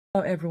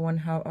Hello everyone,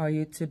 how are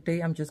you? Today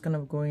I'm just gonna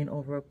go in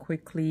over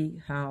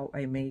quickly how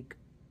I make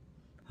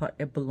hot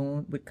air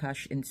balloon with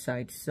cash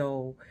inside.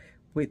 So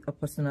with a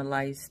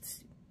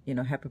personalized,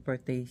 happy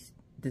birthday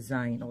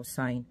design or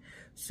sign.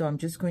 So I'm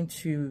just going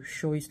to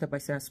show you step by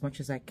step as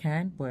much as I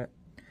can, but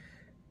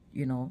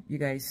you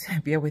guys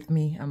bear with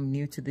me. I'm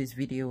new to this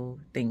video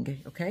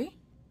thing, okay?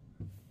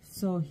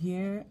 So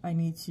here I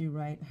need to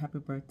write happy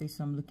birthday.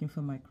 So I'm looking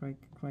for my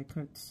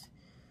Cricut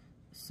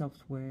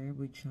software,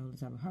 which I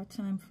have a hard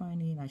time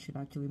finding. I should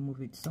actually move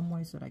it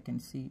somewhere so that I can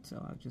see it, so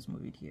I'll just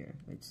move it here.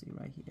 Let's see,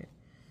 right here,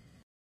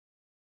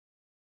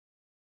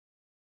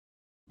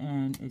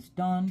 and it's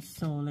done.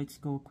 So let's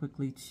go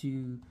quickly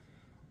to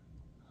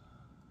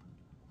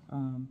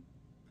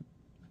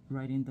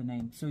writing the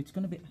name. So it's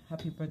gonna be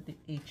happy birthday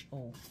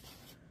HO.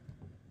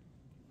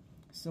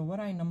 So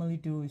what I normally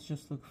do is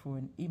just look for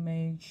an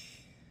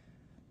image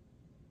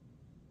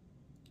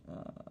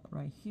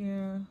right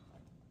here.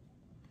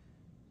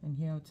 And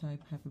here I'll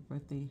type happy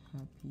birthday,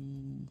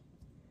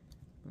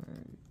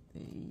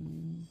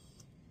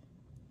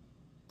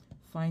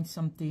 Find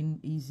something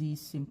easy,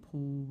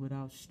 simple,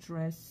 without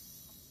stress.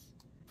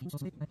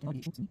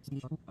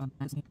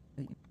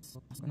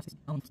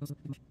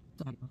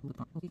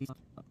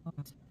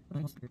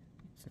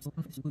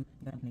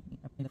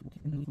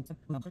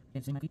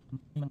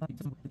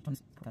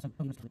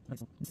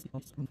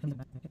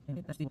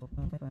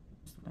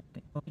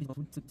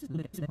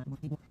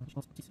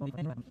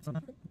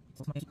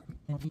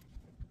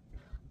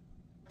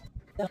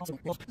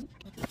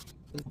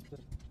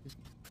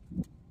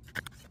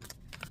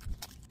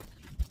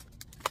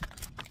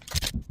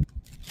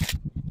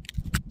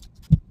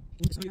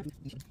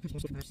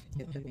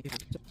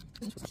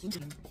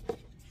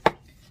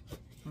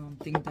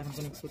 Thing that I'm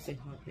going to put the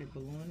hot air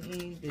balloon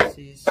in. This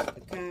is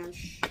the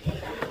cash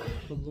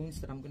balloons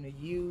that I'm going to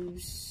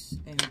use.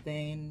 And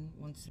then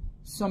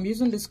so I'm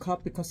using this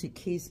cup because it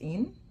keys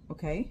in,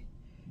 okay?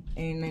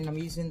 And then I'm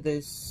using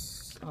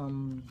this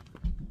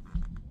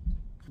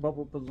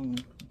bubble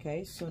balloon,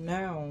 okay? So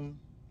now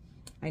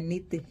I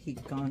need the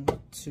heat gun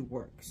to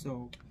work,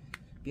 so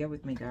bear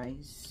with me,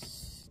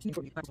 guys.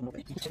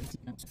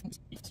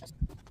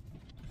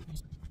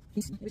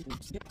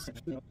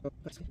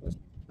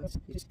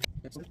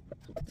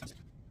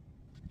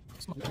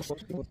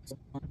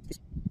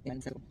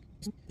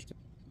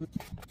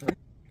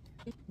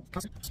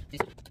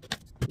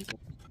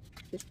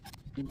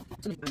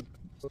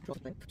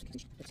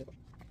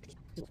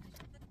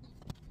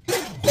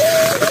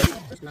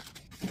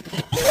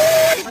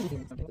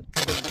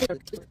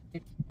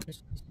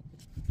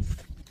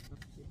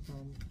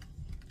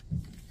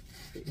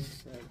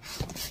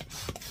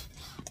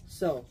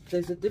 So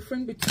there's a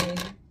difference between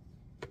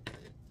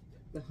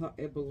the hot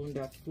air balloon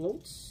that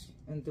floats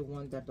and the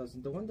one that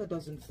doesn't. The one that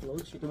doesn't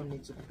float, you don't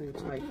need to pull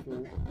tight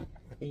full,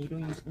 and you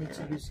don't need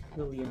to use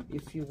helium.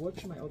 If you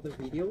watch my other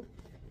video,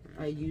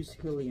 I use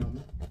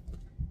helium.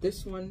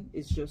 This one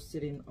is just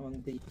sitting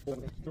on the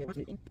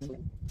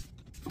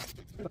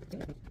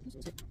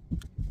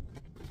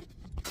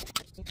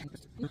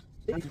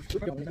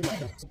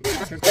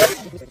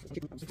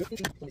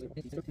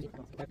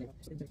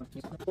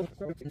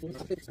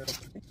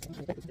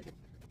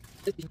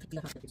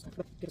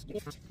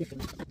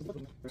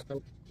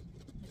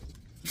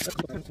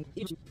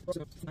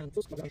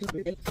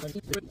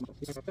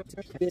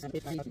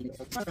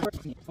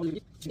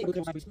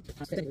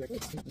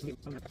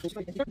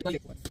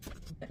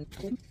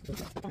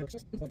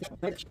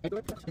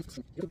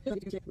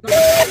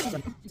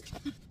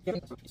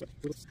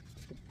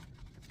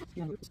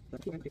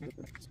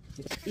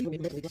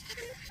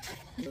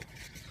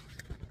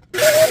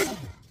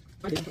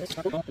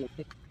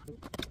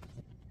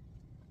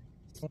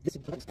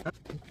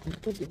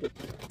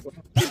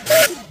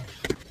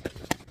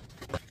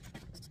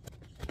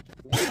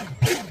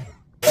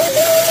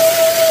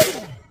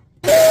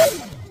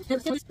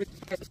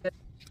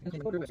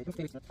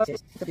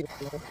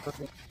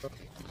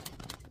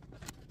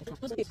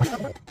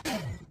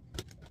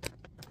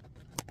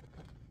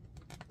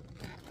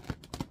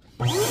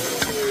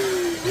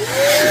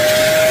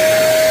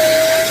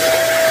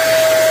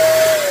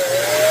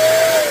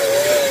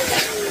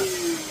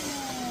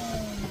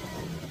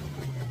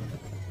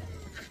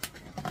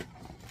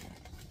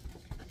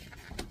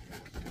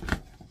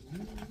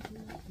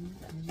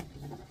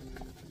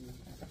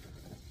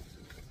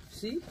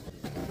See?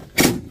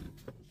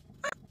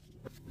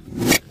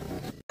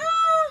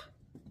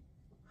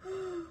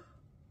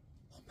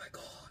 Oh my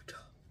God.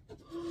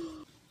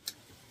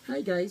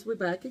 Hi guys, we're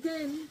back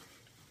again.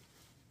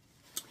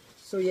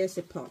 So yes,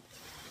 it popped,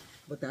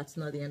 but that's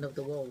not the end of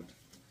the world.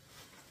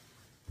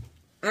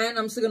 And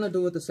I'm still gonna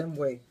do it the same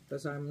way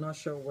because I'm not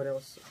sure what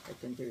else I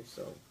can do.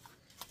 So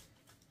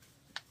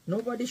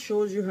nobody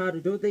shows you how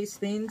to do these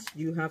things.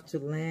 You have to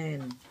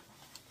learn.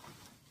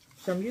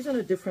 So I'm using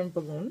a different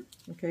balloon,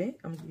 okay?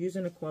 I'm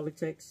using a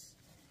Qualitex.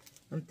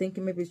 I'm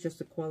thinking maybe it's just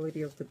the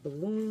quality of the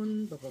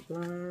balloon, blah, blah,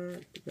 blah,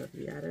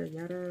 yada,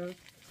 yada.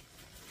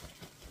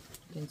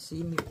 You can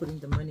see me putting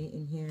the money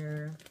in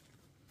here.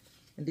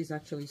 and this is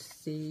actually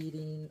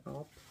sitting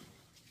up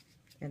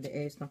and the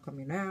air is not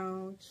coming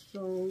out.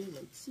 So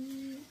let's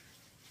see.